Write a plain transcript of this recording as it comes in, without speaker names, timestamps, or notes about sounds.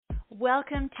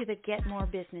Welcome to the Get More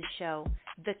Business Show,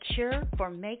 the cure for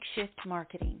makeshift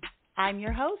marketing. I'm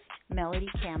your host, Melody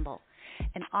Campbell,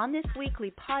 and on this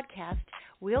weekly podcast,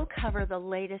 we'll cover the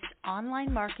latest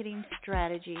online marketing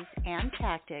strategies and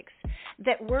tactics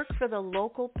that work for the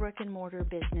local brick and mortar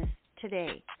business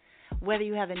today. Whether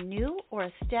you have a new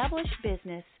or established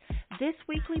business, this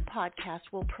weekly podcast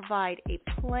will provide a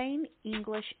plain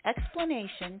English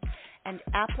explanation and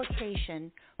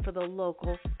application for the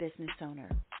local business owner.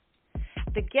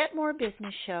 The Get More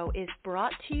Business Show is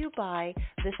brought to you by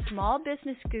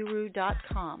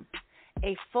thesmallbusinessguru.com,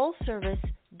 a full-service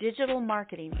digital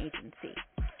marketing agency.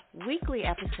 Weekly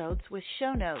episodes with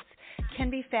show notes can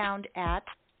be found at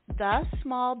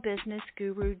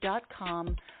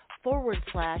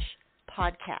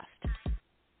thesmallbusinessguru.com/podcast.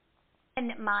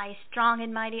 And my strong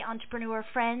and mighty entrepreneur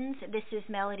friends, this is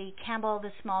Melody Campbell,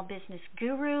 the Small Business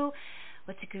Guru.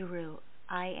 What's a guru?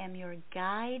 I am your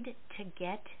guide to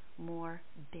get more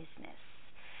business.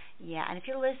 Yeah, and if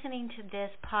you're listening to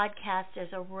this podcast,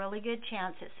 there's a really good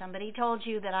chance that somebody told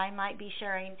you that I might be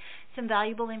sharing some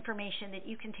valuable information that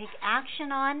you can take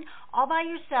action on all by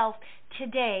yourself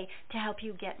today to help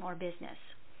you get more business.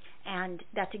 And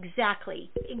that's exactly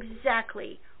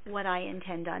what I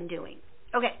intend on doing.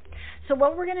 Okay, so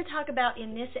what we're going to talk about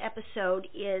in this episode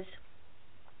is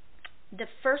the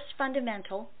first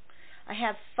fundamental. I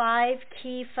have 5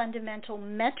 key fundamental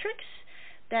metrics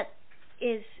that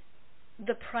is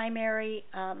the primary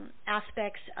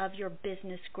aspects of your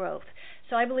business growth.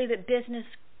 So I believe that business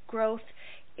growth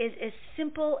is as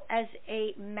simple as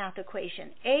a math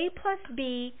equation. A plus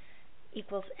B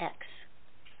equals X.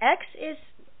 X is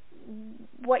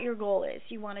what your goal is.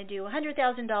 You want to do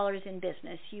 $100,000 in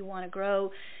business. You want to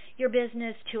grow your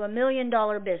business to $1 million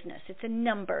business. It's a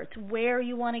number. It's where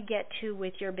you want to get to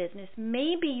with your business.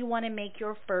 Maybe you want to make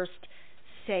your first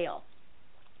sale.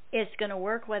 It's going to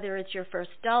work whether it's your first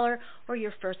dollar or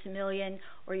your first million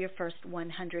or your first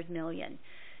 100 million.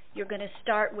 You're going to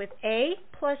start with A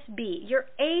plus B. Your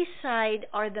A side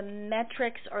are the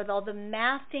metrics or all the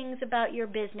math things about your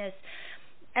business.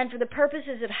 And for the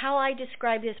purposes of how I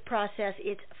describe this process,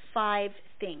 it's 5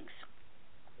 things.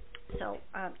 So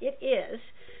it is,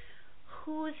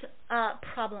 whose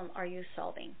problem are you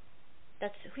solving?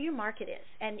 That's who your market is.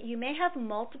 And you may have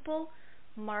multiple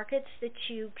markets that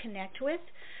you connect with,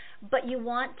 but you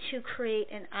want to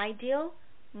create an ideal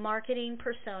marketing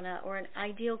persona or an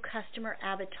ideal customer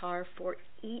avatar for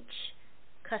each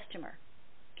customer.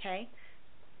 Okay?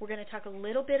 We're going to talk a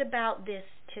little bit about this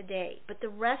today, but the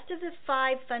rest of the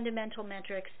 5 fundamental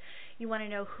metrics, you want to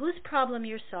know whose problem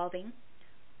you're solving,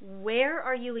 where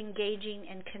are you engaging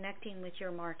and connecting with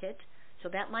your market. So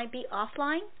that might be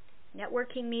offline,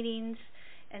 networking meetings,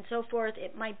 and so forth.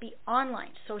 It might be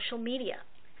online, social media.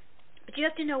 But you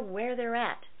have to know where they're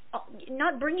at.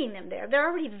 Not bringing them there. They're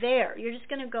already there. You're just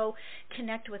going to go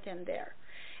connect with them there.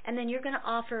 And then you're going to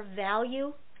offer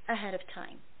value ahead of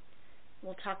time.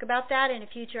 We'll talk about that in a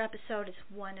future episode. It's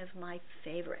one of my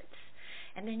favorites.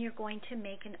 And then you're going to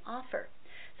make an offer.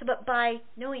 So, but by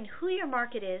knowing who your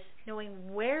market is,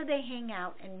 knowing where they hang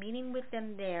out and meeting with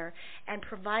them there and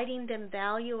providing them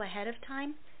value ahead of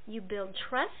time, you build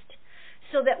trust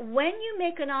so that when you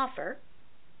make an offer,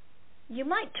 you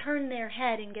might turn their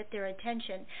head and get their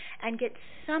attention and get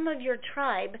some of your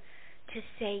tribe to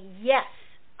say, yes,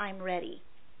 I'm ready.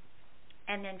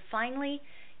 And then finally,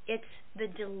 it's the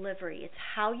delivery. It's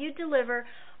how you deliver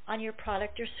on your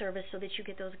product or service so that you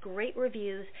get those great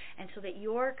reviews and so that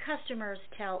your customers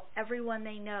tell everyone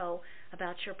they know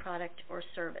about your product or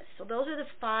service. So those are the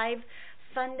 5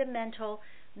 fundamental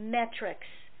metrics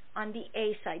on the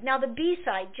A side. Now the B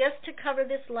side, just to cover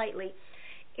this lightly,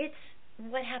 it's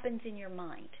what happens in your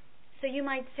mind. So you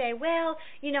might say, well,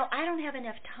 I don't have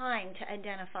enough time to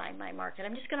identify my market.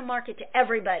 I'm just going to market to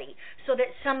everybody so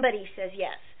that somebody says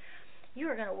yes. You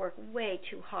are going to work way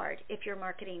too hard if you're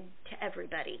marketing to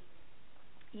everybody.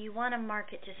 You want to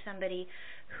market to somebody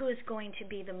who is going to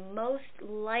be the most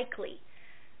likely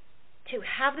to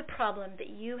have the problem that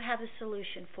you have a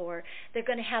solution for. They're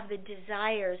going to have the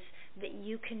desires that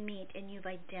you can meet, and you've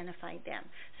identified them.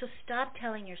 So stop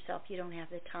telling yourself you don't have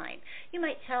the time. You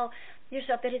might tell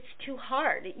yourself that it's too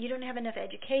hard. You don't have enough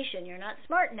education. You're not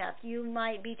smart enough. You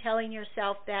might be telling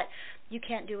yourself that you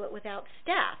can't do it without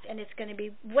staff, and it's going to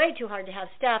be way too hard to have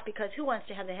staff because who wants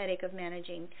to have the headache of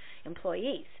managing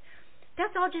employees?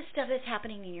 That's all just stuff that's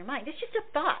happening in your mind. It's just a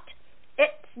thought.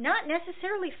 It's not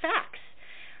necessarily facts.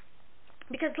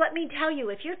 Because let me tell you,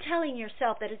 if you're telling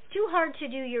yourself that it's too hard to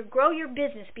grow your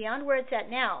business beyond where it's at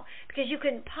now because you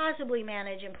couldn't possibly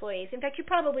manage employees, in fact, you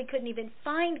probably couldn't even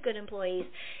find good employees,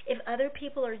 if other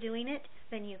people are doing it,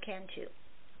 then you can too.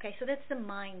 Okay, so that's the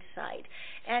mind side.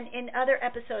 And in other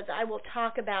episodes, I will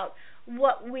talk about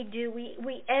what we do.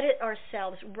 We edit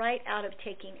ourselves right out of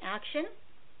taking action,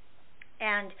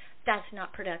 and that's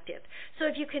not productive. So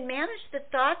if you can manage the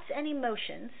thoughts and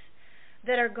emotions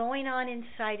that are going on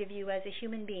inside of you as a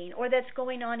human being, or that's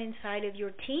going on inside of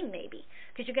your team maybe,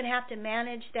 because you're going to have to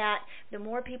manage that. The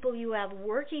more people you have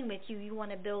working with you, you want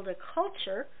to build a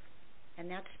culture. And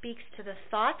that speaks to the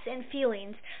thoughts and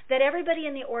feelings that everybody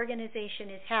in the organization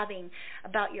is having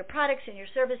about your products and your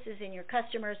services and your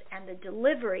customers and the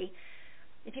delivery.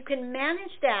 If you can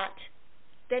manage that,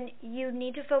 then you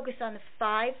need to focus on the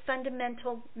 5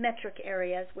 fundamental metric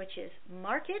areas, which is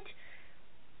market,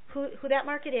 who that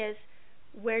market is,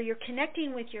 where you're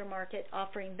connecting with your market,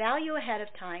 offering value ahead of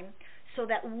time, so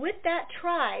that with that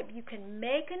tribe you can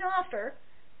make an offer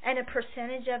and a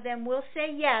percentage of them will say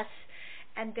yes,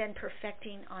 and then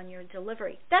perfecting on your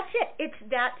delivery. That's it.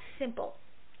 It's that simple.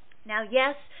 Now,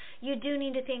 yes, you do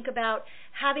need to think about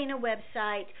having a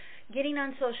website, getting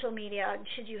on social media.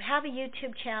 Should you have a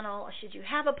YouTube channel? Should you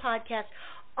have a podcast?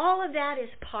 All of that is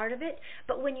part of it,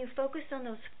 but when you focus on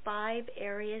those 5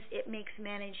 areas, it makes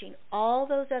managing all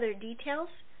those other details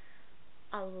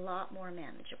a lot more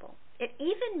manageable. It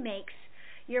even makes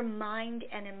your mind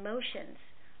and emotions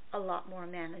a lot more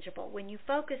manageable when you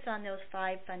focus on those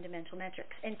 5 fundamental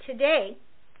metrics. And today,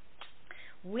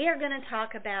 we are going to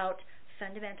talk about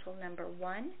fundamental number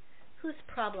 1, whose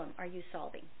problem are you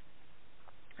solving?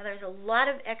 Now, there's a lot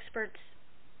of experts,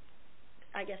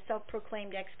 I guess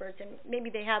self-proclaimed experts, and maybe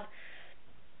they have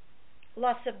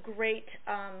lots of great,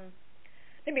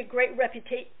 maybe a great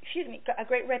reputation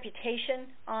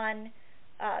on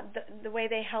the way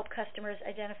they help customers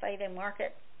identify their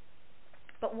market.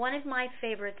 But one of my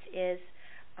favorites is,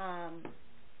 let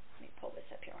me pull this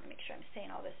up here. I want to make sure I'm saying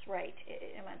all this right.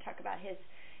 I'm going to talk about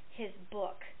his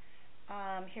book.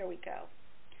 Here we go.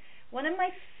 One of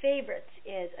my favorites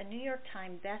is a New York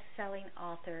Times best-selling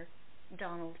author,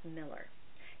 Donald Miller.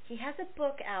 He has a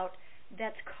book out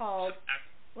that's called,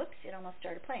 whoops, it almost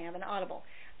started playing. I have an Audible.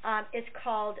 It's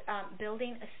called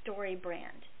Building a Story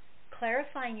Brand,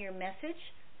 Clarifying Your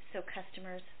Message so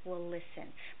Customers Will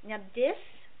Listen. Now,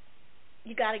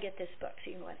 you got to get this book.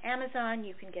 So you can go on Amazon.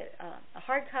 You can get a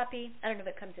hard copy. I don't know if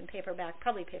it comes in paperback,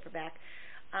 probably paperback.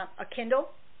 A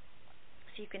Kindle,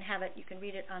 so you can have it. You can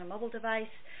read it on a mobile device.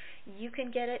 You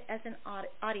can get it as an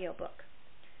audio book.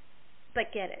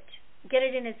 But get it. Get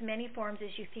it in as many forms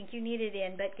as you think you need it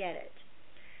in, but get it.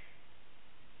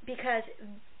 Because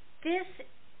this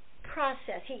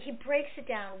process, he breaks it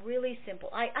down really simple.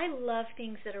 I love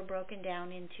things that are broken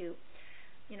down into,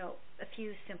 a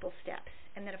few simple steps.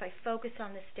 And that if I focus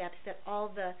on the steps, that all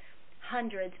the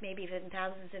hundreds, maybe even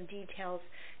thousands of details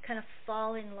kind of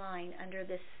fall in line under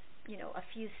this, a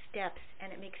few steps,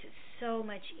 and it makes it so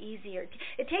much easier.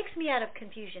 It takes me out of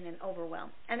confusion and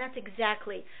overwhelm. And that's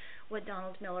exactly what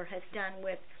Donald Miller has done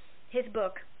with his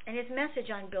book and his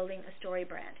message on building a story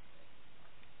brand.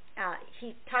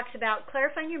 He talks about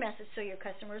clarifying your message so your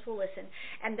customers will listen,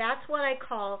 and that's what I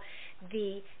call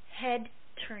the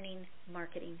head-turning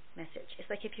marketing message. It's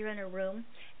like if you're in a room,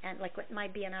 and like with my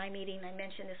BNI meeting, I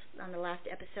mentioned this on the last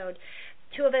episode,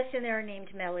 2 of us in there are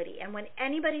named Melody, and when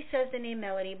anybody says the name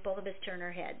Melody, both of us turn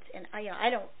our heads, and I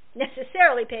don't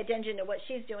necessarily pay attention to what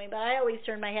she's doing, but I always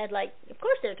turn my head like, of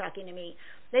course they're talking to me.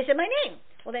 They said my name.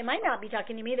 Well, they might not be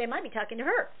talking to me. They might be talking to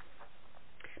her.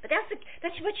 But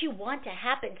that's what you want to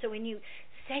happen. So when you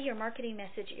say your marketing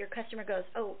message, your customer goes,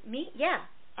 "Oh, me? Yeah.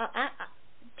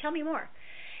 Tell me more."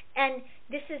 And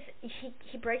this is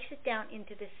he breaks it down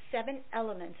into the 7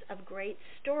 elements of great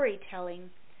storytelling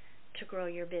to grow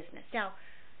your business. Now,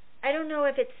 I don't know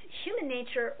if it's human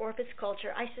nature or if it's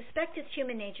culture. I suspect it's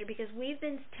human nature because we've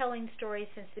been telling stories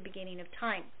since the beginning of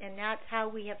time, and that's how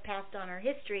we have passed on our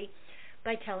history,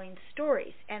 by telling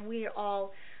stories. And we are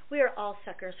all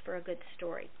suckers for a good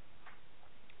story.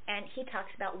 And he talks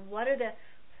about what are the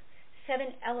 7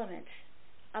 elements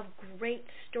of great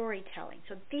storytelling.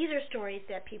 So these are stories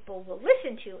that people will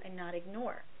listen to and not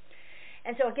ignore.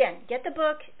 And so again, get the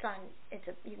book.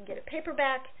 You can get it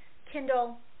paperback,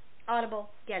 Kindle, Audible.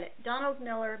 Get it. Donald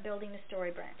Miller, Building a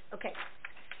Story Brand. Okay.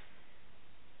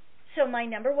 So my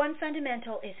number 1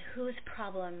 fundamental is, whose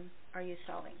problem are you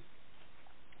solving?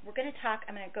 I'm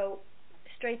going to go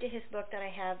straight to his book that I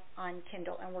have on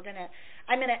Kindle, and I'm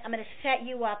going to set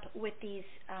you up with these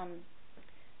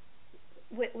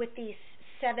with these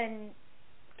 7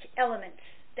 elements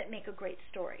that make a great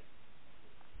story.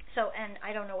 So, and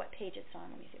I don't know what page it's on.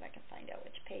 Let me see if I can find out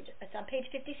which page. It's on page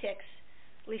 56.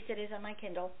 At least it is on my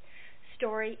Kindle.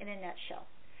 Story in a nutshell.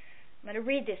 I'm going to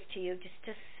read this to you just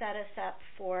to set us up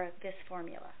for this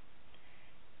formula.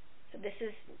 So this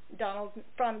is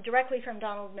directly from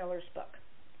Donald Miller's book.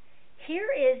 Here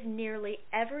is nearly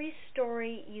every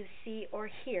story you see or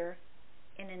hear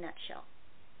in a nutshell.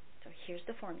 So here's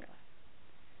the formula.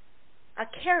 A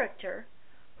character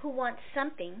who wants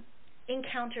something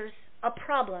encounters a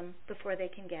problem before they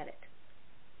can get it.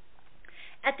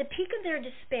 At the peak of their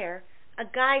despair, a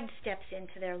guide steps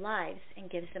into their lives and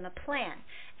gives them a plan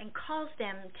and calls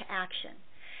them to action.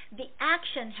 The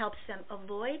action helps them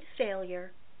avoid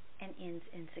failure and ends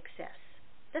in success.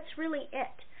 That's really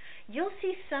it. You'll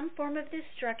see some form of this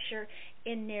structure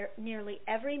in nearly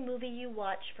every movie you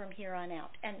watch from here on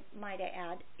out, and might I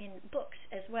add, in books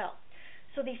as well.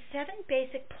 So these 7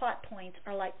 basic plot points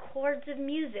are like chords of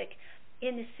music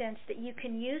in the sense that you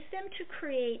can use them to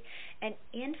create an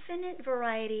infinite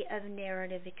variety of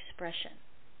narrative expression.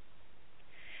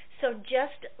 So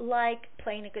just like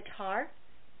playing a guitar,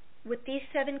 with these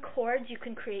 7 chords you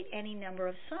can create any number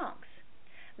of songs.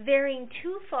 Varying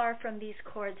too far from these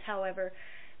chords, however,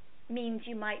 means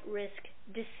you might risk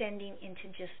descending into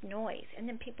just noise, and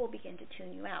then people begin to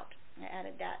tune you out. I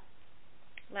added that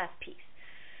last piece.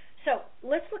 So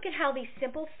let's look at how the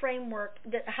simple framework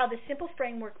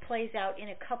plays out in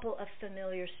a couple of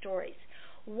familiar stories.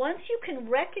 Once you can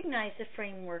recognize the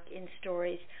framework in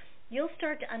stories, you'll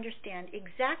start to understand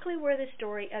exactly where the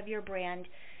story of your brand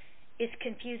is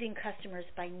confusing customers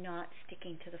by not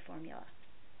sticking to the formula.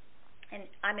 And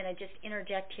I'm going to just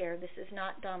interject here. This is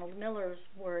not Donald Miller's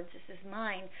words. This is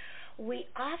mine. We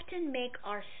often make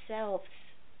ourselves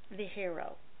the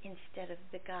hero instead of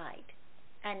the guide.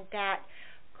 And that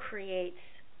creates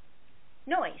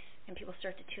noise, and people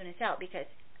start to tune us out because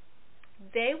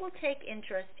they will take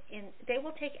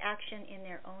action in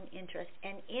their own interest.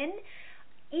 And in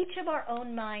each of our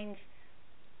own minds,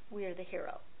 we are the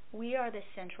hero. We are the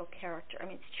central character. I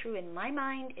mean, it's true in my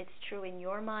mind. It's true in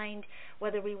your mind,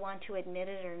 whether we want to admit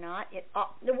it or not.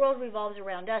 The world revolves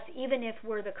around us, even if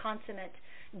we're the consummate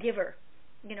giver.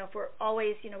 If we're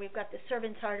always, we've got the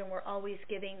servant's heart and we're always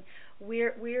giving.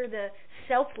 We're the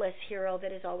selfless hero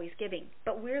that is always giving.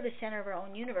 But we're the center of our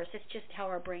own universe. It's just how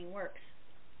our brain works.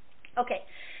 Okay,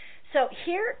 so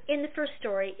here in the first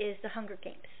story is the Hunger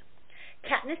Games.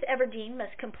 Katniss Everdeen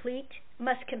must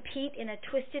compete in a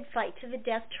twisted fight to the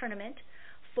death tournament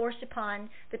forced upon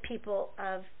the people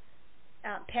of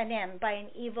Panem by an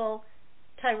evil,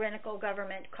 tyrannical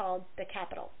government called the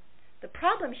Capitol. The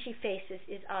problem she faces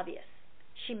is obvious.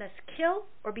 She must kill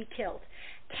or be killed.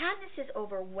 Katniss is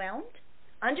overwhelmed,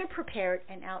 underprepared,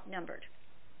 and outnumbered.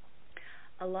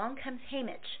 Along comes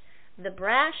Haymitch, the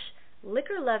brash,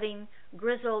 liquor-loving,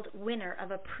 grizzled winner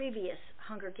of a previous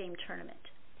Hunger Game tournament.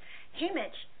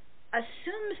 Haymitch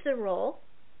assumes the role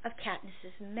of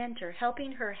Katniss's mentor,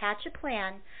 helping her hatch a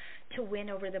plan to win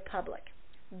over the public.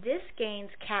 This gains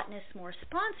Katniss more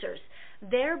sponsors,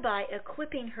 thereby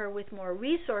equipping her with more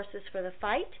resources for the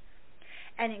fight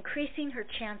and increasing her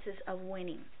chances of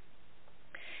winning.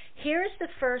 Here's the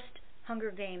first Hunger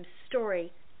Games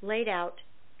story laid out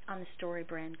on the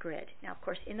StoryBrand grid. Now, of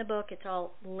course, in the book, it's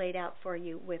all laid out for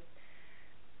you with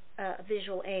a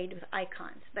visual aid with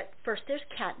icons. But first there's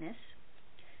Katniss,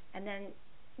 and then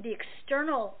the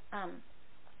external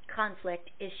conflict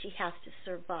is she has to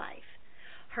survive.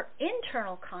 Her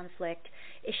internal conflict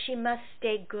is she must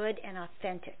stay good and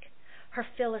authentic. Her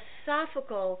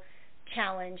philosophical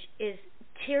challenge is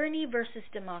tyranny versus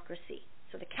democracy.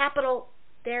 So the Capitol,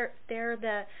 they're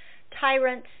the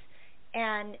tyrants,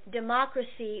 and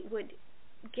democracy would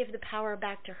give the power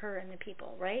back to her and the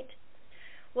people, right?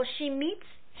 Well, she meets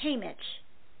Haymitch,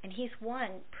 and he's won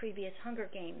previous Hunger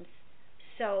Games,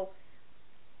 so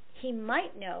he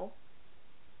might know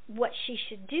what she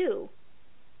should do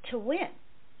to win.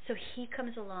 So he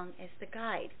comes along as the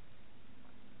guide.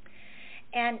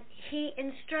 And he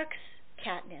instructs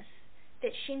Katniss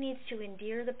that she needs to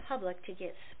endear the public to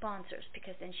get sponsors,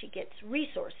 because then she gets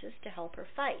resources to help her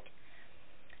fight.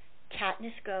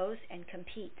 Katniss goes and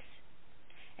competes,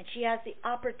 and she has the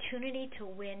opportunity to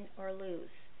win or lose.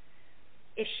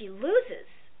 If she loses,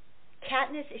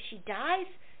 if she dies,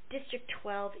 District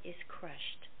 12 is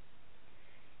crushed.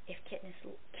 If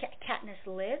Katniss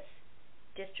lives,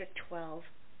 District 12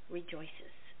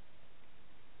 rejoices.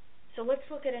 So let's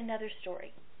look at another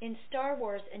story. In Star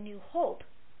Wars: A New Hope,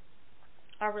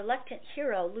 our reluctant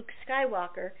hero, Luke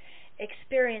Skywalker,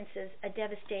 experiences a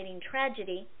devastating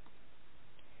tragedy.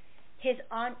 His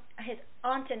aunt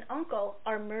and uncle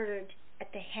are murdered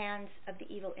at the hands of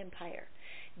the evil Empire.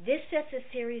 This sets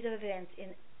a series of events in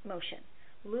motion.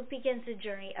 Luke begins the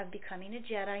journey of becoming a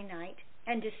Jedi Knight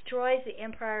and destroys the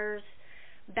Empire's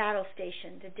battle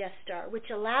station, the Death Star, which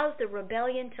allows the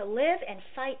rebellion to live and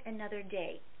fight another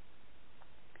day.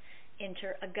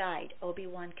 enter a guide,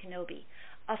 Obi-Wan Kenobi,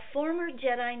 a former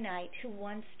Jedi Knight who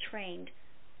once trained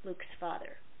Luke's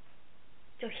father.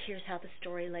 So here's how the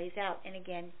story lays out. And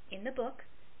again, in the book,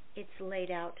 it's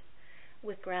laid out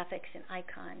with graphics and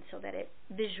icons so that it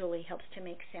visually helps to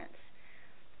make sense.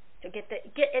 So get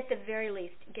at the very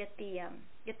least, get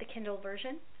the Kindle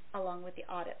version along with the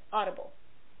Audible.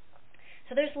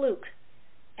 So there's Luke,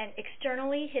 and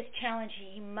externally his challenge,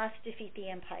 he must defeat the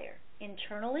Empire.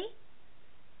 Internally,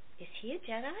 is he a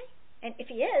Jedi? And if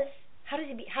he is, how does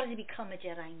he become a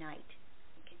Jedi Knight?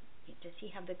 Does he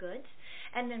have the goods?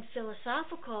 And then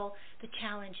philosophical, the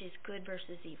challenge is good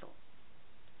versus evil.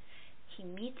 He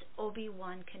meets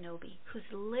Obi-Wan Kenobi, who's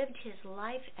lived his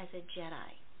life as a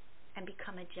Jedi and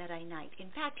become a Jedi Knight. In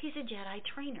fact, he's a Jedi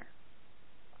trainer.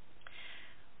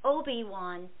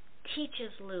 Obi-Wan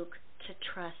teaches Luke to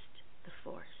trust the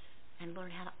Force and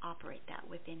learn how to operate that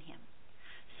within him.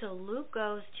 So Luke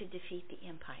goes to defeat the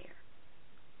Empire.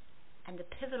 And the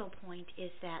pivotal point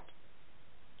is that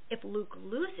if Luke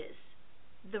loses,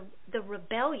 the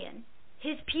rebellion,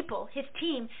 his people, his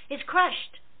team, is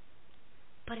crushed.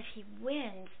 But if he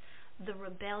wins, the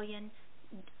rebellion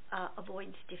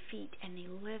avoids defeat and they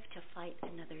live to fight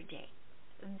another day.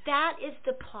 That is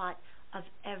the plot of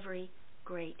every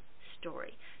great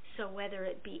story. So whether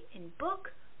it be in book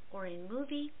or in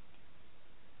movie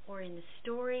or in the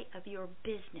story of your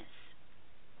business,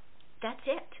 that's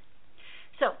it.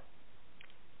 So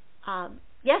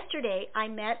yesterday I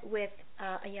met with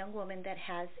a young woman that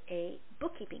has a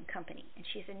bookkeeping company, and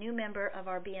she's a new member of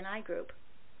our BNI group.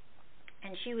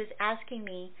 And she was asking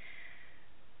me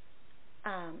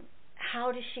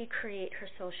how does she create her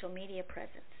social media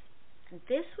presence. And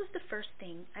this was the first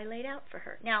thing I laid out for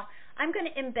her. Now, I'm going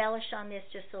to embellish on this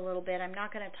just a little bit. I'm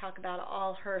not going to talk about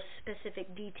all her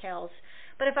specific details.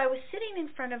 But if I was sitting in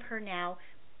front of her now,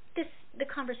 the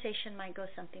conversation might go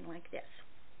something like this.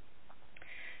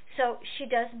 So she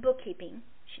does bookkeeping,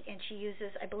 and she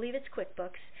uses, I believe it's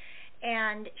QuickBooks,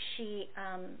 and she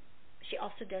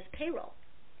also does payroll.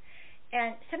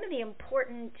 And some of the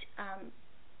important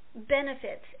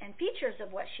benefits and features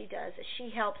of what she does is she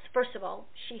helps, first of all,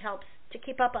 she helps to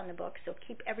keep up on the books, so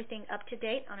keep everything up to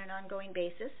date on an ongoing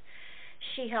basis.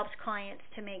 She helps clients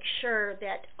to make sure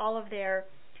that all of their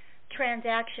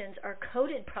transactions are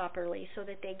coded properly so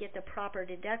that they get the proper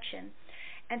deduction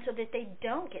and so that they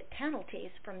don't get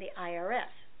penalties from the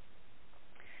IRS.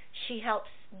 She helps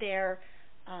their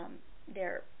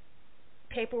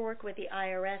paperwork with the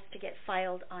IRS to get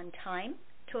filed on time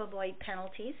to avoid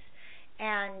penalties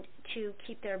and to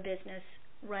keep their business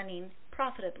running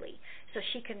profitably. So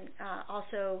she can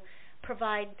also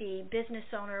provide the business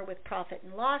owner with profit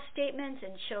and loss statements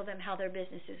and show them how their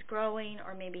business is growing,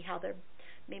 or maybe how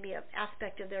maybe an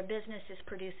aspect of their business is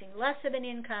producing less of an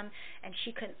income, and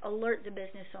she can alert the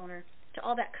business owner to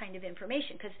all that kind of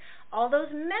information, because all those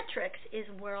metrics is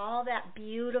where all that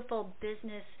beautiful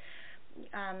business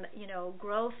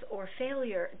growth or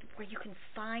failure, where you can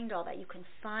find all that. You can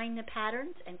find the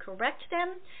patterns and correct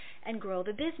them and grow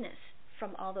the business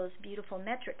from all those beautiful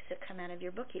metrics that come out of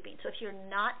your bookkeeping. So if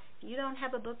you don't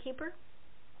have a bookkeeper,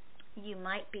 you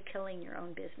might be killing your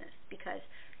own business because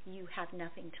you have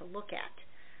nothing to look at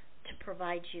to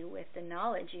provide you with the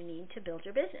knowledge you need to build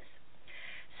your business.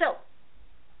 So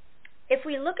if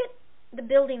we look at the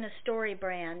building a story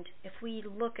brand, if we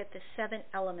look at the 7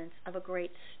 elements of a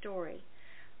great story,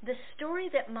 the story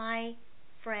that my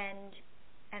friend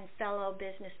and fellow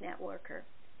business networker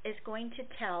is going to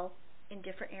tell in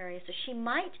different areas. So she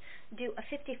might do a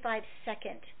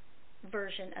 55-second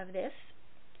version of this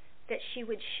that she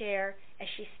would share as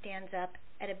she stands up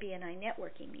at a BNI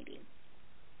networking meeting.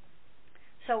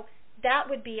 So that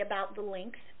would be about the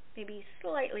length, maybe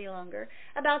slightly longer,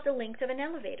 about the length of an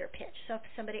elevator pitch. So if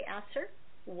somebody asks her,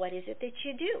 what is it that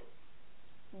you do?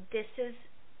 This is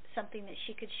something that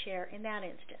she could share in that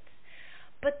instance.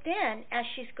 But then, as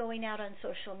she's going out on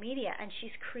social media and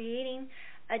she's creating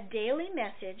a daily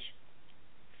message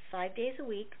 5 days a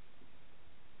week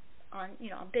on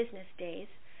business days,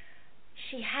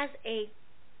 she has a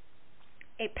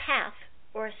path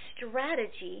or a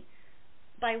strategy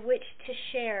by which to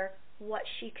share what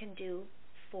she can do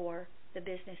for the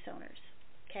business owners.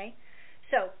 Okay?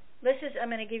 So I'm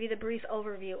going to give you the brief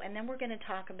overview, and then we're going to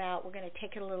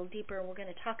take it a little deeper, and we're going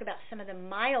to talk about some of the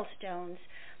milestones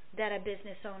that a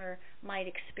business owner might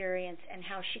experience and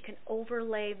how she can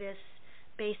overlay this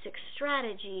basic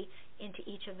strategy into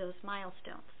each of those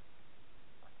milestones.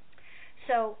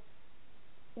 So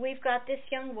we've got this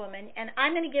young woman, and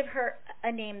I'm going to give her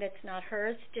a name that's not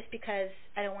hers just because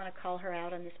I don't want to call her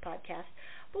out on this podcast,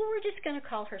 but we're just going to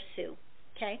call her Sue.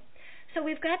 Okay? So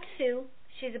we've got Sue.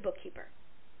 She's a bookkeeper.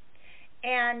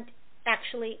 And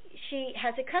actually, she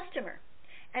has a customer,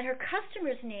 and her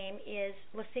customer's name is,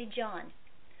 let's say, John.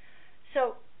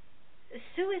 So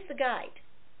Sue is the guide.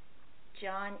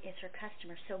 John is her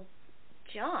customer. So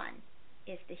John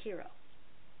is the hero.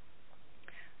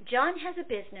 John has a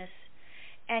business,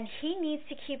 and he needs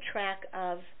to keep track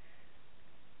of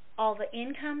all the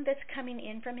income that's coming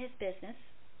in from his business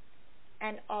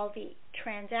and all the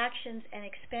transactions and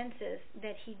expenses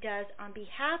that he does on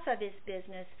behalf of his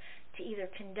business to either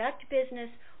conduct business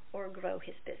or grow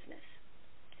his business.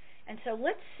 And so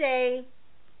let's say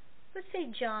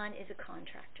John is a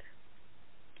contractor.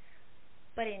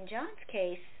 But in John's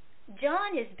case,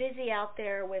 John is busy out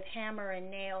there with hammer and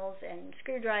nails and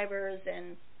screwdrivers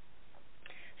and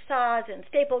saws and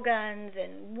staple guns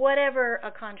and whatever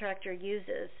a contractor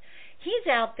uses. He's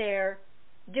out there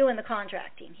doing the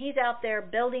contracting. He's out there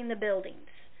building the buildings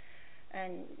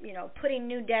and, putting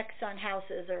new decks on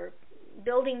houses or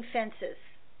building fences.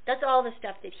 That's all the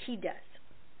stuff that he does.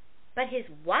 But his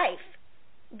wife,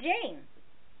 Jane,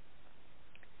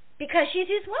 because she's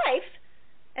his wife,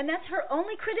 and that's her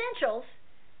only credentials,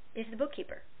 is the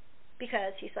bookkeeper.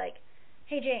 Because he's like,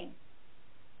 hey, Jane,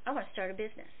 I want to start a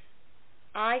business.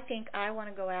 I think I want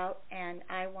to go out and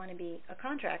I want to be a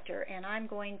contractor, and I'm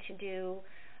going to do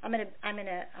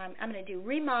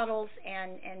remodels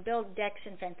and build decks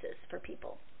and fences for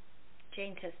people.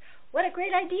 Jane says, what a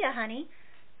great idea, honey.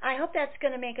 I hope that's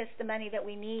going to make us the money that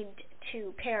we need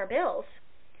to pay our bills.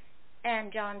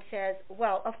 And John says,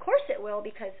 well, of course it will,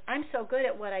 because I'm so good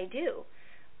at what I do.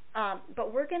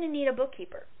 But we're going to need a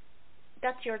bookkeeper.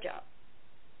 That's your job.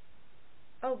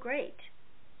 Oh, great.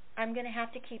 I'm going to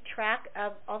have to keep track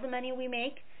of all the money we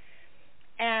make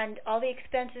and all the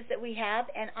expenses that we have,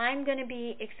 and I'm going to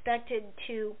be expected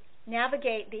to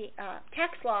navigate the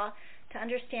tax law to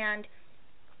understand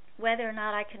whether or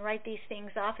not I can write these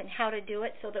things off and how to do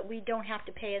it so that we don't have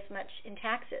to pay as much in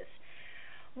taxes.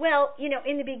 Well,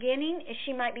 in the beginning,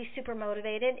 she might be super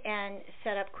motivated and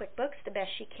set up QuickBooks the best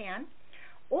she can.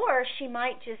 Or she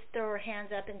might just throw her hands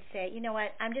up and say, you know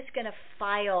what, I'm just going to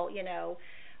file,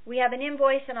 we have an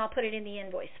invoice and I'll put it in the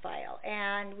invoice file.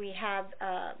 And we have,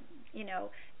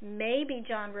 maybe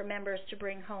John remembers to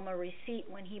bring home a receipt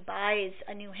when he buys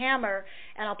a new hammer,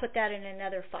 and I'll put that in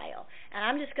another file. And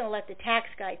I'm just going to let the tax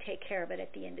guy take care of it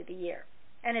at the end of the year.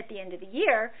 And at the end of the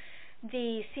year,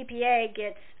 the CPA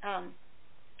gets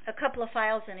a couple of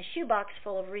files in a shoebox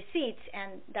full of receipts,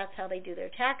 and that's how they do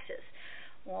their taxes.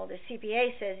 Well, the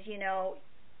CPA says,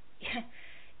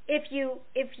 if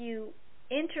you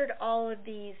entered all of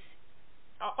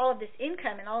this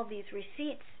income and all of these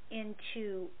receipts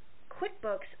into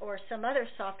QuickBooks or some other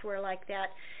software like that,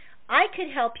 I could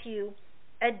help you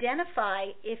identify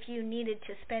if you needed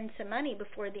to spend some money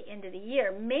before the end of the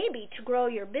year, maybe to grow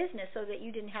your business so that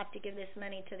you didn't have to give this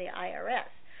money to the IRS.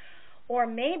 Or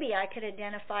maybe I could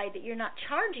identify that you're not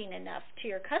charging enough to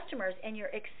your customers and your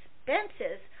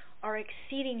expenses are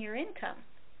exceeding your income.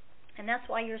 And that's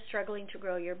why you're struggling to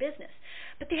grow your business.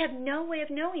 But they have no way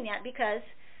of knowing that because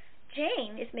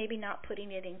Jane is maybe not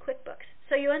putting it in QuickBooks.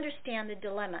 So you understand the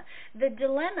dilemma. The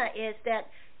dilemma is that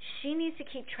she needs to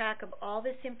keep track of all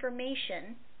this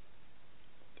information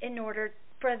in order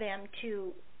for them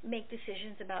to make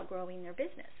decisions about growing their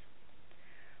business.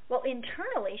 Well,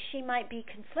 internally, she might be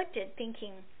conflicted,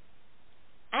 thinking,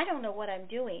 I don't know what I'm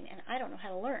doing, and I don't know how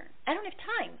to learn. I don't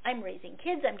have time. I'm raising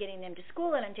kids, I'm getting them to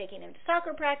school, and I'm taking them to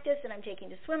soccer practice, and I'm taking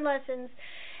to swim lessons.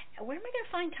 Where am I going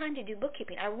to find time to do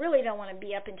bookkeeping? I really don't want to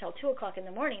be up until 2 o'clock in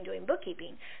the morning doing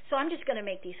bookkeeping, so I'm just going to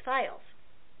make these files.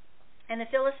 And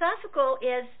the philosophical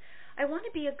is, I want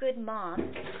to be a good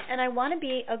mom, and I want to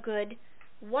be a good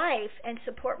wife and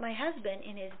support my husband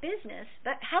in his business,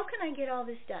 but how can I get all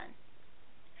this done?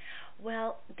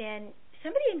 Well, then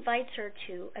somebody invites her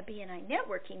to a BNI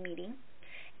networking meeting,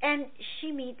 and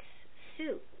she meets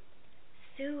Sue.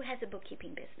 Sue has a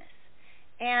bookkeeping business,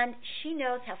 and she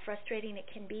knows how frustrating it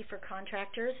can be for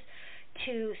contractors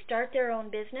to start their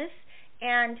own business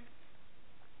and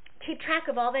keep track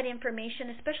of all that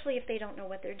information, especially if they don't know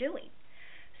what they're doing.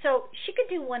 So she could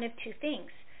do one of two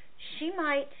things.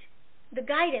 The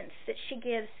guidance that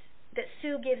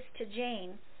Sue gives to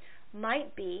Jane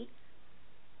might be,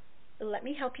 let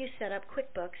me help you set up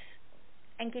QuickBooks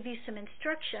and give you some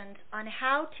instructions on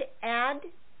how to add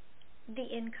the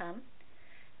income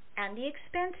and the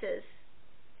expenses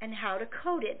and how to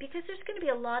code it, because there's going to be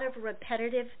a lot of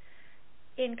repetitive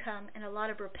income and a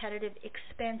lot of repetitive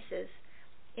expenses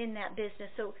in that business.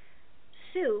 So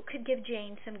Sue could give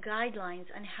Jane some guidelines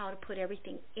on how to put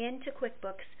everything into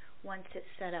QuickBooks once it's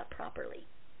set up properly.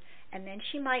 And then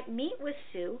she might meet with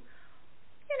Sue,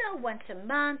 once a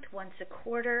month, once a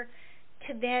quarter,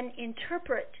 to then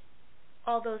interpret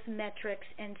all those metrics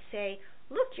and say,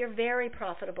 look, you're very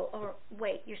profitable, or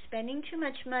wait, you're spending too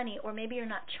much money, or maybe you're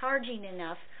not charging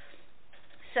enough.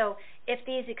 So if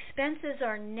these expenses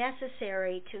are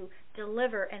necessary to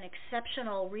deliver an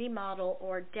exceptional remodel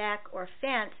or deck or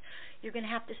fence, you're going to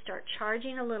have to start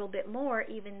charging a little bit more,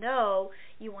 even though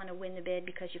you want to win the bid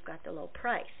because you've got the low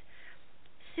price.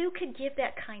 Sue could give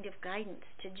that kind of guidance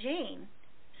to Jane,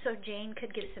 so Jane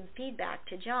could give some feedback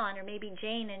to John, or maybe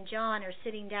Jane and John are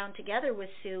sitting down together with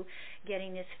Sue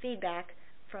getting this feedback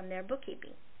from their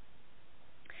bookkeeping.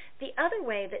 The other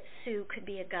way that Sue could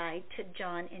be a guide to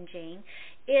John and Jane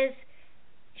is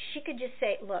she could just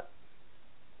say, look,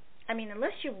 I mean,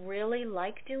 unless you really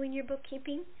like doing your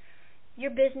bookkeeping, your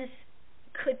business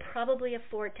could probably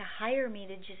afford to hire me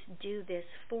to just do this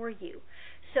for you.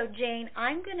 So Jane,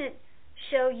 I'm going to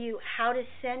show you how to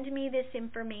send me this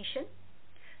information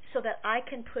so that I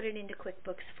can put it into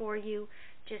QuickBooks for you.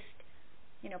 Just,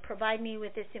 provide me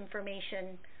with this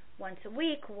information once a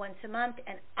week, once a month,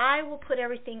 and I will put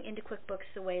everything into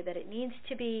QuickBooks the way that it needs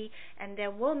to be, and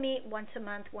then we'll meet once a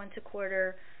month, once a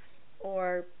quarter,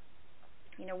 or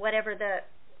whatever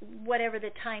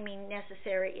the timing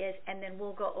necessary is, and then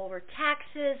we'll go over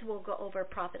taxes, we'll go over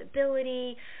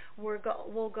profitability,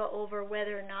 we'll go over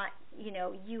whether or not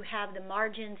you have the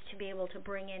margins to be able to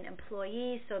bring in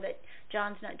employees so that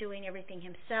John's not doing everything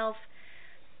himself.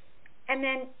 And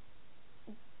then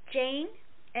Jane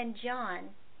and John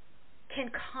can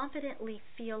confidently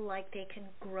feel like they can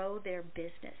grow their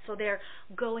business. So they're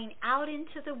going out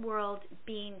into the world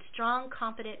being strong,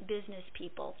 confident business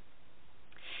people.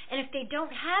 And if they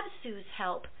don't have Sue's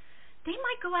help, they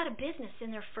might go out of business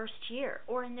in their first year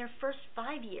or in their first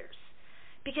 5 years,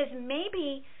 because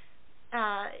maybe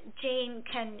Jane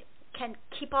can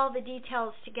keep all the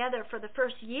details together for the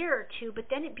first year or two, but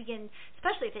then it begins,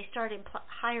 especially if they start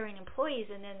hiring employees,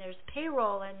 and then there's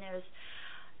payroll, and there's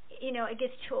it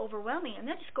gets too overwhelming, and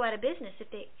they'll just go out of business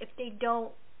if they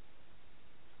don't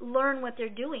learn what they're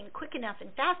doing quick enough and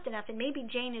fast enough. And maybe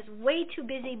Jane is way too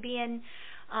busy being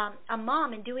a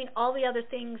mom and doing all the other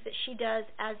things that she does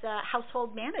as a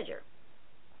household manager.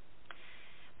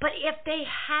 But if they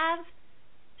have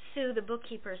Sue, the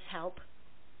bookkeeper's help,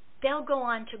 they'll go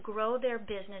on to grow their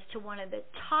business to one of the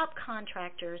top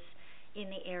contractors in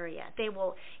the area. They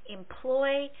will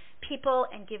employ people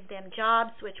and give them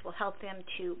jobs, which will help them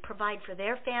to provide for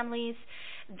their families.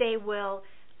 They will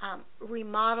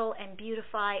remodel and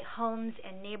beautify homes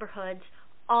and neighborhoods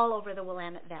all over the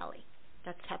Willamette Valley.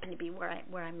 That's happened to be where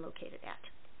I'm located at.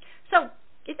 So,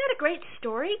 isn't that a great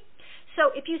story?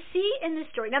 So if you see in this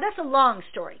story, now that's a long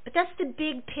story, but that's the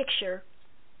big picture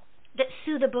that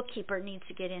Sue the bookkeeper needs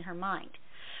to get in her mind.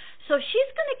 So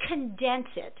she's going to condense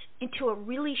it into a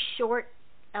really short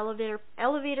elevator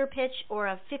pitch, or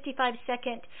a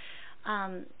 55-second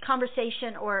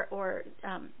conversation, or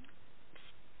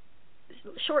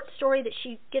short story that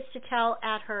she gets to tell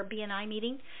at her BNI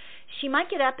meeting. She might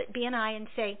get up at BNI and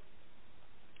say,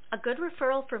 a good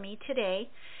referral for me today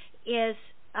is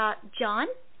John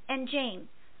and Jane,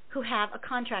 who have a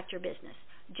contractor business.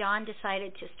 John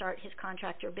decided to start his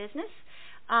contractor business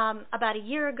about a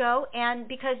year ago, and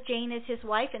because Jane is his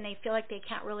wife and they feel like they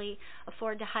can't really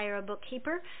afford to hire a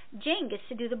bookkeeper, Jane gets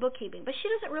to do the bookkeeping, but she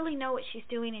doesn't really know what she's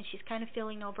doing, and she's kind of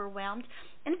feeling overwhelmed.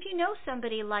 And if you know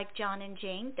somebody like John and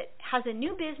Jane that has a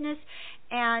new business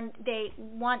and they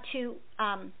want to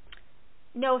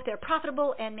know if they're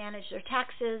profitable and manage their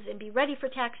taxes and be ready for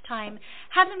tax time,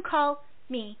 have them call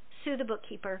me, Sue the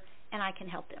bookkeeper, and I can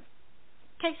help them.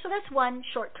 Okay, so that's one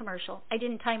short commercial. I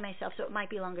didn't time myself, so it might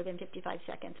be longer than 55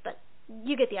 seconds, but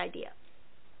you get the idea.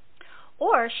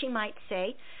 Or she might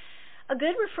say, a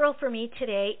good referral for me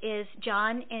today is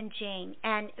John and Jane,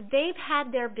 and they've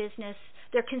had their business,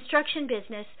 their construction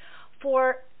business,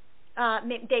 for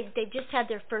they just had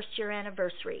their first year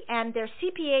anniversary, and their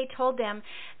CPA told them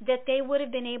that they would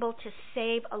have been able to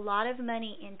save a lot of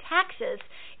money in taxes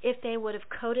if they would have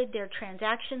coded their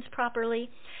transactions properly,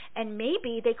 and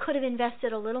maybe they could have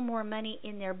invested a little more money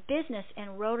in their business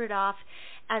and wrote it off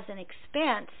as an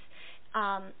expense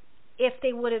if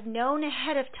they would have known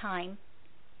ahead of time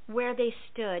where they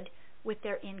stood with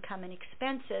their income and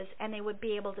expenses, and they would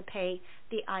be able to pay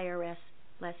the IRS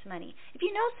less money. If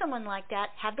you know someone like that,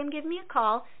 have them give me a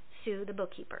call, Sue the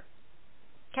bookkeeper.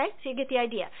 Okay, so you get the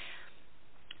idea.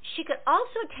 She could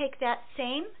also take that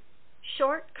same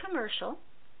short commercial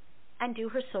and do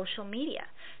her social media.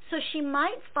 So she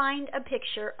might find a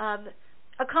picture of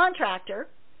a contractor,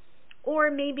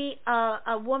 or maybe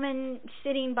a woman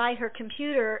sitting by her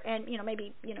computer, and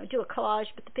maybe do a collage,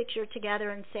 put the picture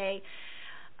together, and say,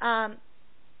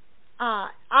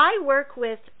 I work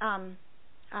with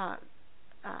uh,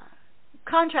 uh,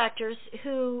 contractors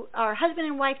who are husband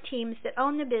and wife teams that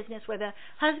own the business, where the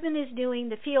husband is doing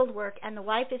the field work and the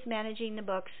wife is managing the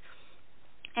books,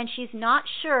 and she's not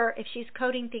sure if she's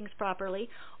coding things properly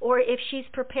or if she's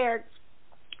prepared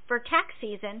for tax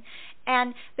season,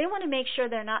 and they want to make sure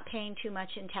they're not paying too much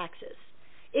in taxes.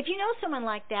 If you know someone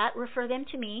like that, refer them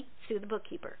to me, Sue the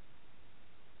Bookkeeper.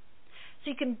 So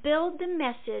you can build the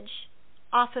message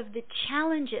off of the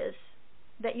challenges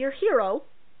that your hero,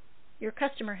 your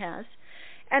customer, has,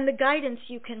 and the guidance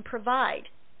you can provide.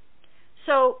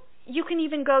 So you can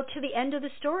even go to the end of the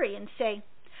story and say,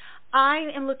 I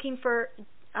am looking for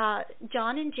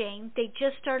John and Jane. They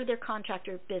just started their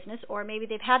contractor business, or maybe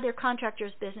they've had their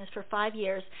contractor's business for 5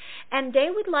 years, and they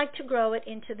would like to grow it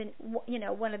into the,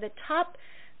 one of the top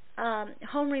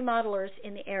home remodelers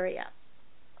in the area.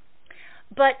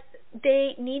 But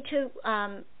they need to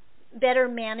better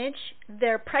manage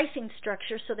their pricing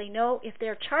structure so they know if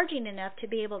they're charging enough to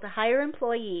be able to hire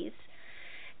employees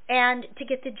and to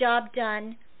get the job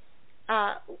done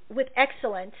with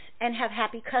excellence and have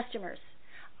happy customers.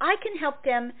 I can help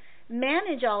them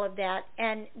manage all of that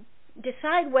and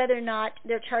decide whether or not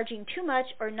they're charging too much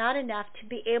or not enough to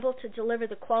be able to deliver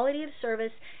the quality of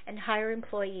service and hire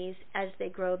employees as they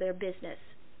grow their business.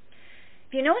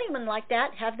 If you know anyone like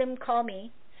that, have them call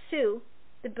me, Sue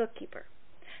the Bookkeeper.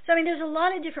 So, there's a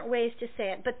lot of different ways to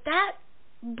say it, but that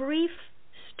brief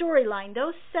storyline,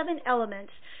 those 7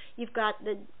 elements, you've got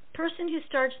the person who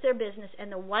starts their business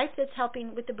and the wife that's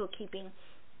helping with the bookkeeping,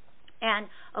 and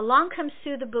along comes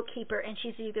Sue the Bookkeeper, and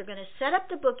she's either going to set up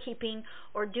the bookkeeping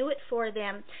or do it for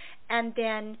them, and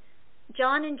then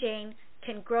John and Jane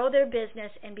can grow their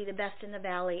business and be the best in the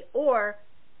valley, or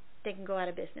they can go out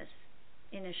of business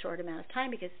in a short amount of time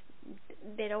because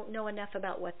they don't know enough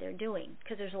about what they're doing,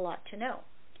 because there's a lot to know.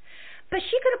 But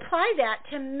she could apply that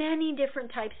to many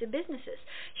different types of businesses.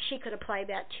 She could apply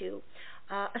that to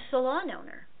a salon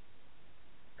owner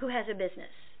who has a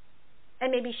business.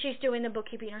 And maybe she's doing the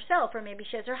bookkeeping herself, or maybe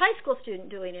she has her high school student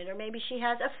doing it, or maybe she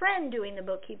has a friend doing the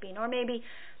bookkeeping, or maybe...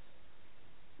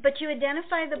 But you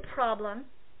identify the problem,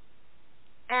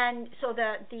 and so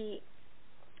the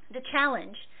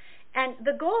challenge, and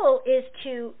the goal is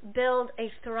to build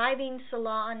a thriving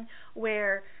salon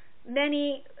where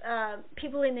many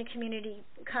people in the community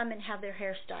come and have their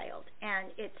hair styled,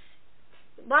 and it's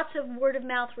lots of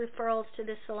word-of-mouth referrals to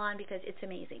this salon because it's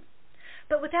amazing.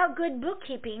 But without good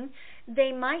bookkeeping,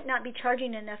 they might not be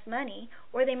charging enough money,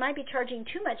 or they might be charging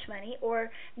too much money,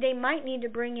 or they might need to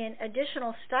bring in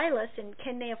additional stylists, and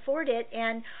can they afford it?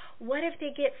 And what if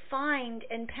they get fined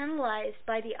and penalized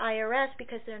by the IRS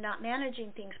because they're not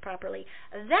managing things properly?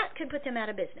 That could put them out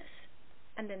of business.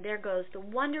 And then there goes the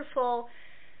wonderful,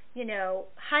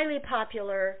 highly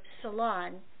popular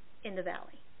salon in the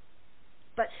valley.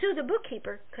 But Sue the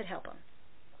Bookkeeper could help them.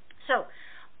 So,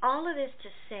 all of this to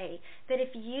say that if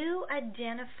you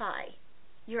identify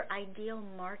your ideal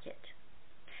market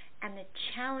and the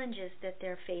challenges that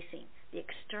they're facing, the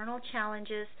external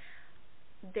challenges,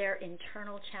 their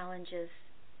internal challenges,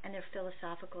 and their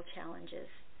philosophical challenges,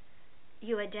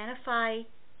 you identify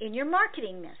in your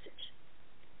marketing message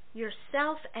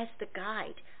yourself as the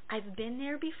guide. I've been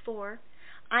there before.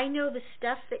 I know the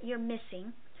stuff that you're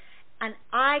missing, and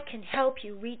I can help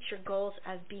you reach your goals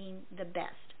of being the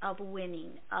best, of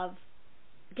winning, of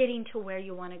getting to where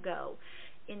you want to go.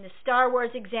 In the Star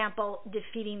Wars example,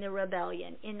 defeating the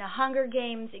rebellion. In the Hunger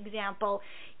Games example,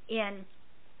 in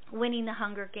winning the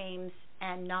Hunger Games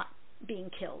and not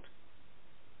being killed.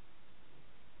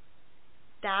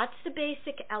 That's the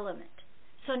basic element.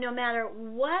 So no matter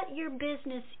what your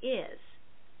business is,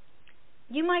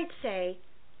 you might say,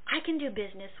 I can do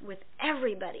business with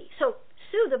everybody. So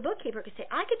Sue the Bookkeeper could say,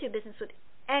 I could do business with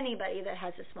anybody that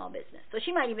has a small business. So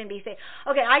she might even be saying,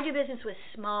 okay, I do business with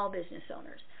small business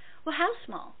owners. Well, how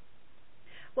small?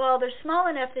 Well, they're small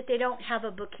enough that they don't have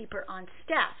a bookkeeper on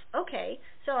staff. Okay,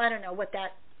 so I don't know what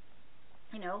that,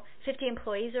 50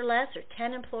 employees or less, or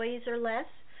 10 employees or less.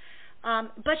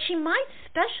 But she might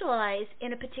specialize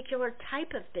in a particular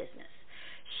type of business.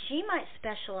 She might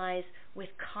specialize with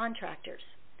contractors.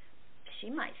 She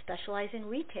might specialize in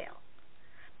retail,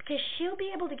 because she'll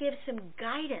be able to give some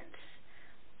guidance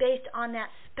based on that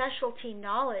specialty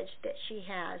knowledge that she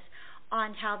has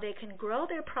on how they can grow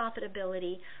their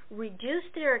profitability, reduce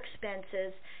their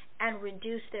expenses, and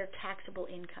reduce their taxable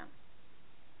income.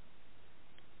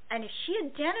 And if she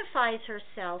identifies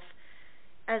herself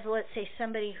as, let's say,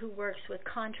 somebody who works with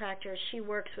contractors, she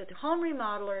works with home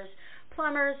remodelers,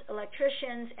 plumbers,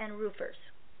 electricians, and roofers,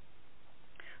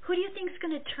 who do you think is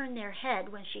going to turn their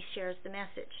head when she shares the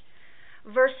message?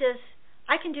 Versus,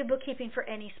 I can do bookkeeping for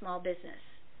any small business.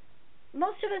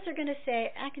 most of us are going to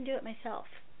say, I can do it myself.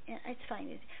 Yeah, it's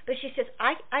fine. But she says,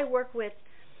 I work with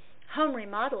home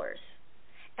remodelers,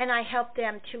 and I help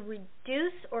them to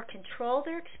reduce or control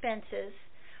their expenses,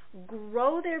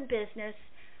 grow their business,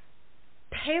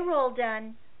 payroll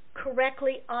done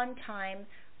correctly on time,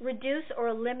 reduce or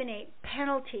eliminate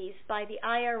penalties by the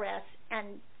IRS,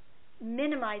 and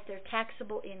minimize their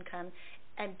taxable income,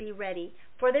 and be ready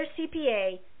for their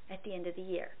CPA at the end of the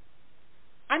year.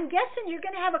 I'm guessing you're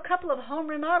going to have a couple of home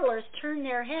remodelers turn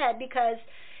their head, because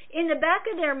in the back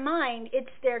of their mind,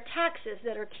 it's their taxes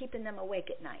that are keeping them awake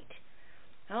at night.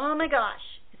 Oh my gosh,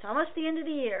 it's almost the end of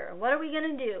the year. What are we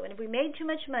going to do? And if we made too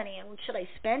much money, and should I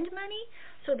spend money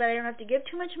so that I don't have to give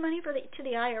too much money to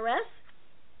the IRS?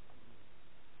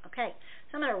 Okay,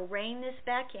 so I'm going to rein this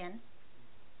back in.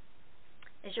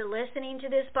 As you're listening to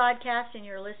this podcast and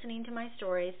you're listening to my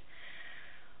stories,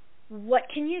 what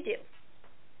can you do?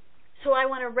 So I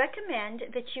want to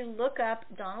recommend that you look up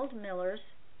Donald Miller's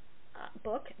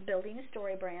book, Building a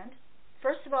Story Brand.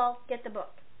 First of all, get the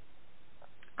book.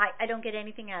 I don't get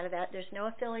anything out of that. There's no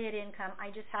affiliate income. I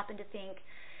just happen to think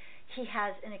he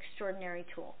has an extraordinary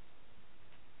tool.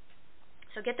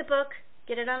 So get the book,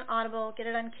 get it on Audible, get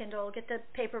it on Kindle, get the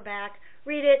paperback,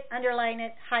 read it, underline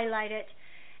it, highlight it,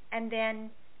 and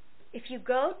then if you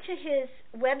go to his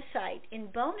website, in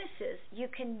bonuses, you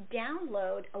can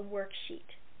download a worksheet,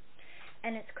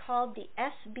 and it's called the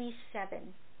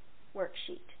SB7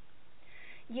 worksheet.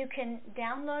 You can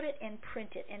download it and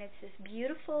print it, and it's this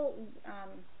beautiful,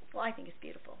 well, I think it's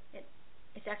beautiful.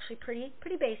 It's actually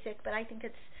pretty basic, but I think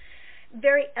it's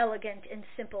very elegant and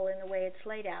simple in the way it's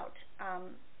laid out.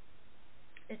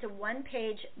 It's a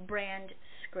one-page brand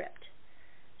script.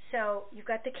 So you've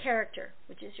got the character,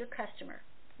 which is your customer.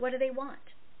 What do they want?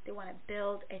 They want to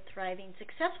build a thriving,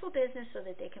 successful business so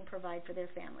that they can provide for their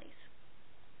families.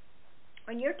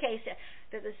 In your case,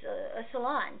 there was a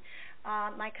salon.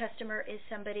 My customer is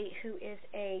somebody who is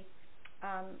a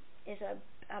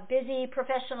busy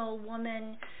professional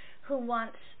woman who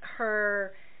wants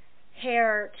her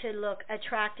hair to look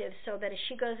attractive, so that as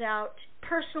she goes out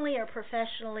personally or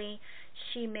professionally,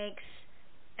 she makes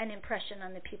an impression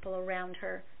on the people around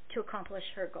her to accomplish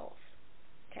her goals.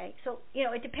 Okay, so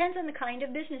it depends on the kind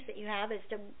of business that you have as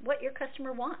to what your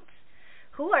customer wants.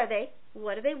 Who are they?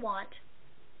 What do they want?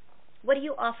 What do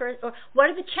you offer? Or what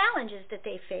are the challenges that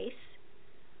they face?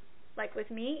 Like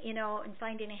with me, in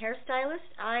finding a hairstylist,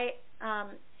 I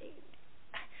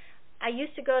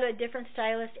used to go to a different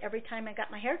stylist every time I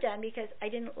got my hair done because I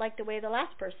didn't like the way the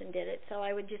last person did it. So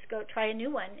I would just go try a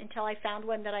new one until I found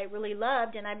one that I really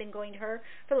loved, and I've been going to her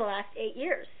for the last 8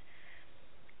 years.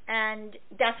 And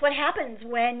that's what happens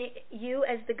when you,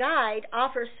 as the guide,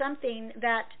 offer something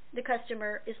that the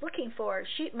customer is looking for.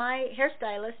 My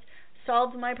hairstylist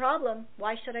solves my problem.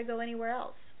 Why should I go anywhere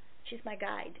else? She's my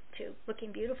guide to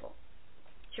looking beautiful.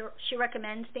 She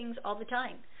recommends things all the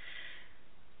time.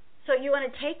 So you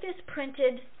want to take this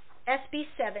printed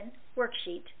SB7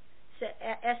 worksheet,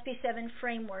 SB7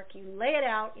 framework, you lay it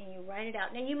out and you write it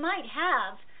out. Now you might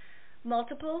have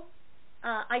multiple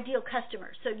ideal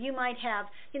customers. So you might have,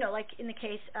 like in the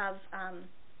case of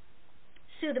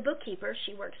Sue the bookkeeper,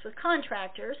 she works with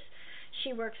contractors,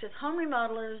 she works with home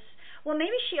remodelers. Well,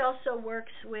 maybe she also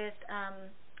works with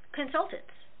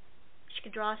consultants. She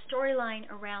could draw a storyline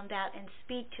around that and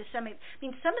speak to some of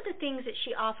the things that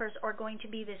she offers are going to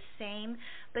be the same,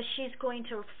 but she's going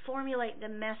to formulate the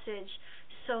message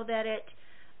so that it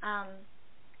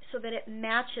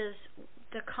matches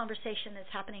the conversation that's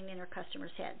happening in her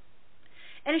customer's head.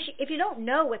 And if you don't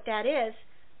know what that is,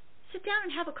 sit down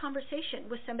and have a conversation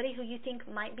with somebody who you think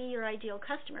might be your ideal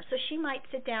customer. So she might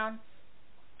sit down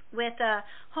with a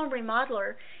home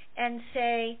remodeler and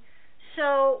say,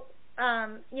 so,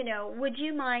 would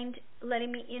you mind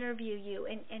letting me interview you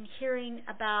and hearing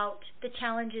about the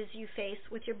challenges you face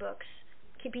with your books,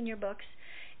 keeping your books,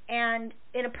 and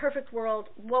in a perfect world,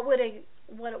 what would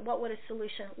a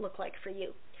solution look like for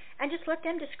you? And just let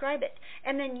them describe it,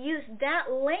 and then use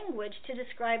that language to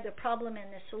describe the problem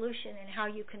and the solution and how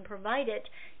you can provide it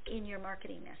in your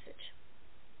marketing message.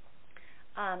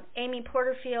 Amy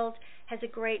Porterfield has a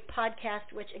great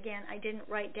podcast, which again I didn't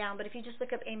write down, but if you just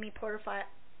look up Amy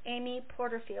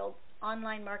Porterfield,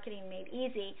 Online Marketing Made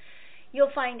Easy,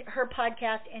 you'll find her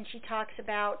podcast, and she talks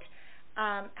about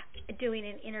doing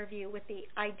an interview with the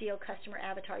ideal customer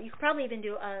avatar. You could probably even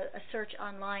do a search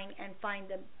online and find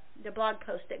the blog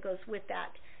post that goes with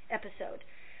that episode.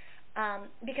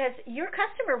 Because your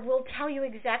customer will tell you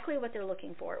exactly what they're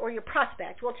looking for, or your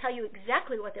prospect will tell you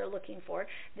exactly what they're looking for.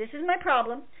 This is my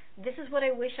problem. This is what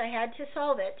I wish I had to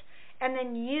solve it. And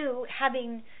then you,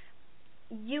 having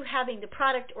you having the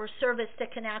product or service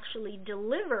that can actually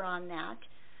deliver on that,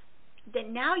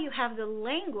 then now you have the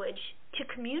language to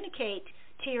communicate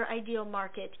to your ideal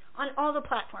market on all the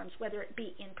platforms, whether it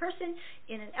be in person,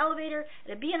 in an elevator,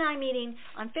 at a BNI meeting,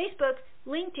 on Facebook,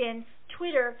 LinkedIn,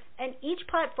 Twitter, and each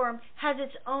platform has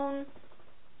its own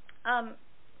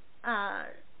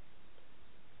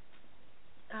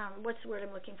what's the word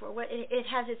I'm looking for? It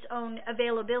has its own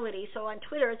availability. So on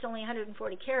Twitter, it's only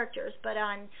 140 characters, but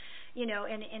on, in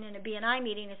a BNI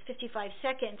meeting, it's 55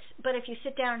 seconds. But if you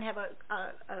sit down and have a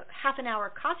half an hour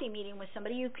coffee meeting with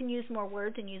somebody, you can use more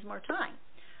words and use more time.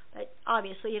 But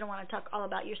obviously, you don't want to talk all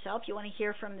about yourself. You want to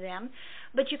hear from them.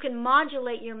 But you can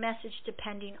modulate your message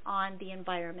depending on the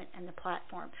environment and the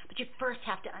platform. But you first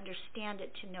have to understand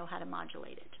it to know how to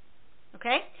modulate it.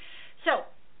 Okay? So,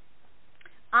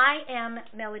 I am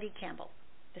Melody Campbell,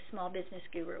 the Small Business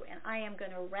Guru, and I am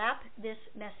going to wrap this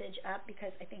message up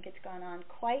because I think it's gone on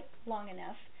quite long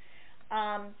enough.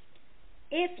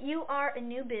 If you are a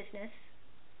new business,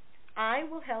 I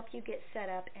will help you get set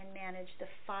up and manage the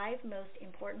 5 most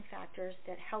important factors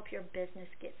that help your business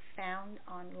get found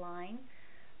online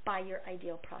by your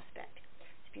ideal prospect.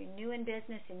 If you're new in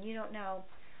business and you don't know,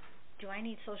 do I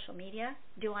need social media?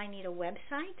 Do I need a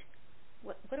website?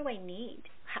 What do I need?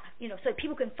 So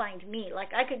people can find me.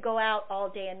 Like I could go out all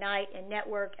day and night and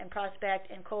network and prospect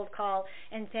and cold call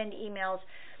and send emails,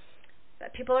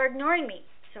 but people are ignoring me.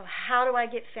 So how do I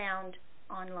get found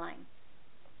online?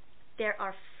 There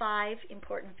are 5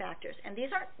 important factors, and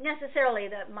these aren't necessarily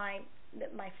my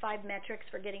 5 metrics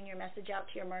for getting your message out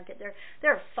to your market. There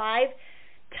are 5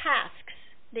 tasks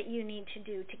that you need to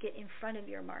do to get in front of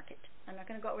your market. I'm not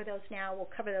going to go over those now. We'll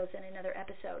cover those in another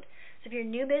episode. So if you're a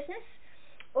new business,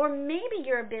 or maybe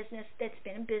you're a business that's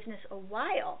been in business a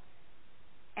while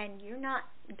and you're not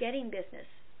getting business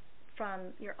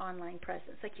from your online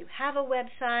presence. Like you have a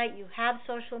website, you have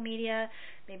social media,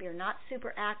 maybe you're not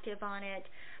super active on it,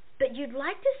 but you'd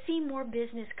like to see more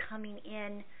business coming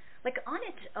in like on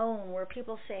its own where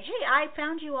people say, hey, I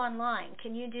found you online.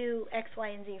 Can you do X, Y,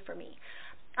 and Z for me?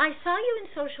 I saw you in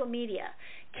social media.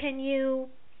 Can you,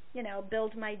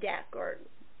 build my deck or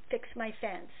fix my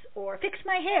fence or fix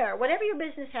my hair, whatever your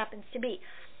business happens to be.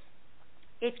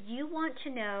 If you want to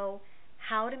know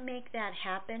how to make that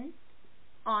happen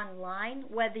online,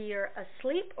 whether you're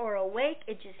asleep or awake,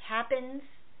 it just happens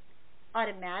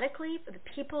automatically. The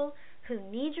people who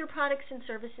need your products and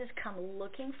services come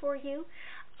looking for you.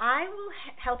 I will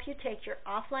help you take your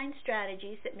offline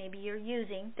strategies that maybe you're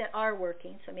using that are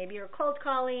working. So maybe you're cold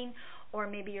calling, or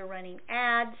maybe you're running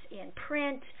ads in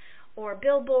print or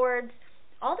billboards.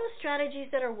 All those strategies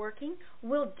that are working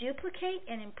will duplicate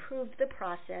and improve the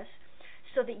process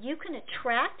so that you can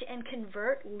attract and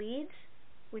convert leads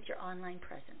with your online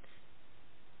presence.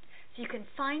 So you can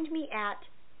find me at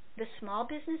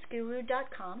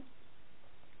thesmallbusinessguru.com.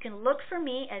 You can look for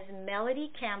me as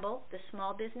Melody Campbell, the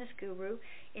Small Business Guru,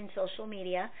 in social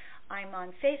media. I'm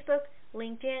on Facebook,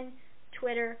 LinkedIn,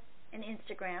 Twitter, and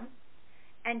Instagram.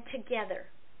 And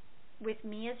together, with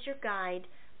me as your guide,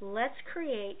 let's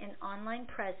create an online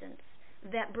presence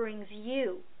that brings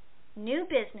you new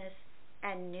business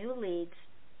and new leads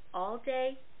all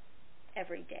day,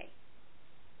 every day.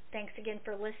 Thanks again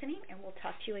for listening, and we'll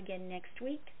talk to you again next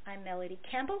week. I'm Melody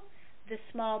Campbell, the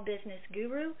Small Business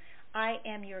Guru. I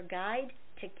am your guide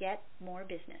to get more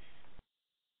business.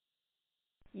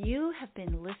 You have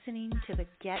been listening to the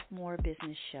Get More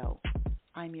Business Show.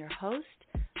 I'm your host,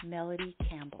 Melody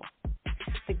Campbell.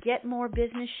 The Get More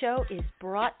Business Show is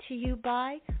brought to you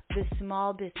by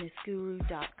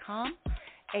thesmallbusinessguru.com,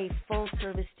 a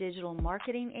full-service digital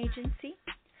marketing agency.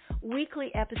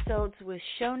 Weekly episodes with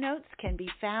show notes can be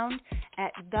found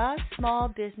at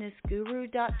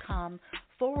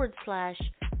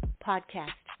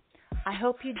thesmallbusinessguru.com/podcast. I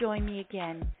hope you join me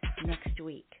again next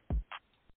week.